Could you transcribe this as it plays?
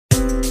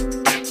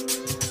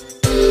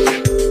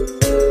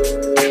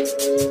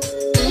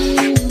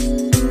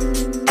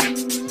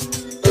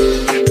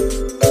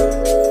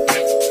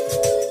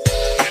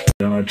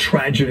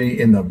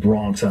the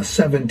Bronx. A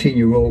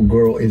 17-year-old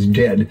girl is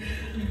dead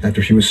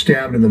after she was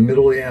stabbed in the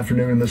middle of the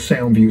afternoon in the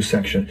Soundview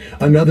section.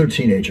 Another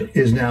teenager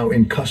is now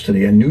in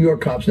custody, and New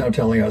York cops now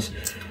telling us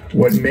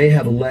what may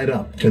have led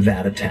up to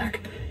that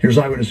attack. Here's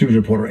Eyewitness News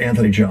reporter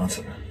Anthony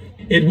Johnson.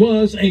 It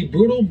was a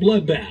brutal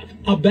bloodbath,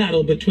 a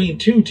battle between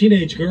two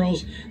teenage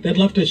girls that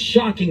left a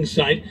shocking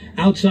sight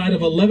outside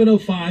of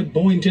 1105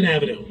 Boynton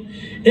Avenue.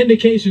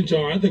 Indications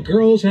are the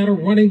girls had a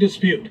running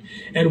dispute,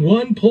 and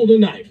one pulled a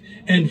knife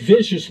and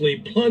viciously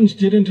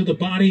plunged it into the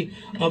body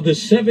of the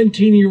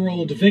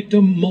 17-year-old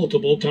victim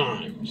multiple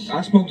times.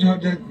 I spoke to her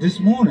this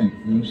morning,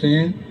 you know what I'm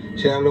saying?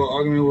 She had a little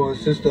argument with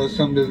her sister or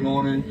something this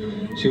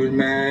morning. She was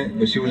mad,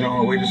 but she was on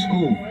her way to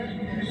school.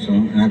 So,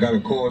 and I got a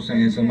call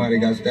saying somebody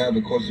got stabbed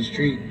across the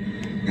street.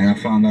 And I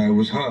found out it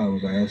was her. I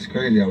was like, that's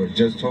crazy. I was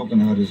just talking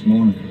to her this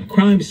morning.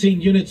 Crime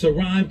scene units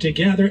arrived to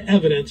gather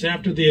evidence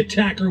after the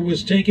attacker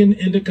was taken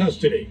into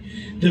custody.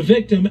 The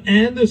victim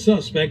and the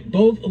suspect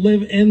both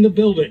live in the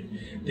building.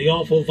 The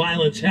awful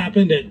violence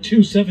happened at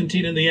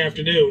 2:17 in the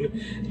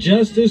afternoon,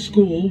 just as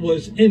school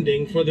was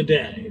ending for the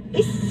day.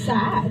 It's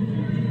sad,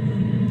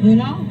 you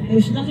know?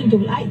 It's nothing to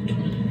like.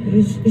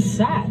 It's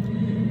sad.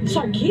 It's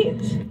our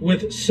kids.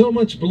 With so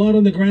much blood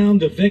on the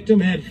ground, the victim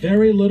had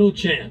very little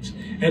chance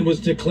and was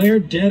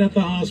declared dead at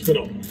the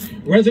hospital.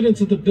 Residents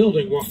of the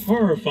building were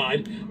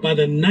horrified by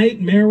the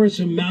nightmarish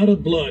amount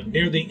of blood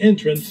near the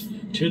entrance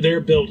to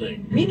their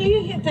building. Been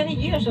here 30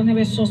 years, I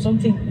never saw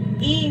something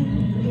in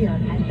here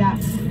like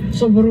that.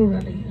 So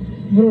brutally.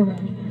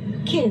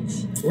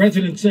 Kids.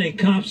 Residents say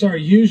cops are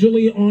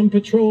usually on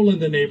patrol in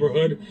the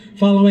neighborhood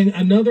following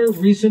another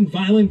recent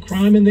violent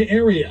crime in the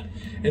area,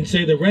 and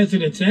say the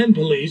residents and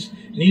police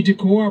need to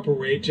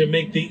cooperate to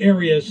make the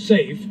area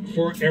safe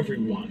for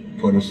everyone.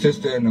 For the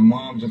sister and the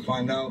mom to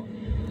find out,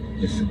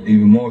 it's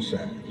even more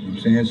sad. You know what I'm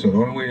saying? So the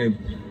only way to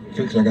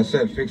fix, like I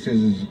said, fix this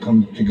is to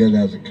come together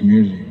as a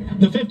community.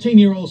 The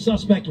 15-year-old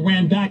suspect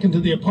ran back into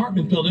the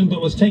apartment building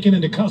but was taken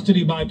into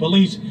custody by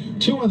police.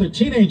 Two other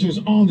teenagers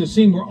on the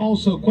scene were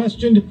also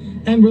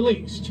questioned and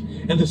released.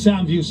 In the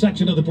Soundview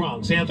section of the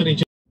Bronx, Anthony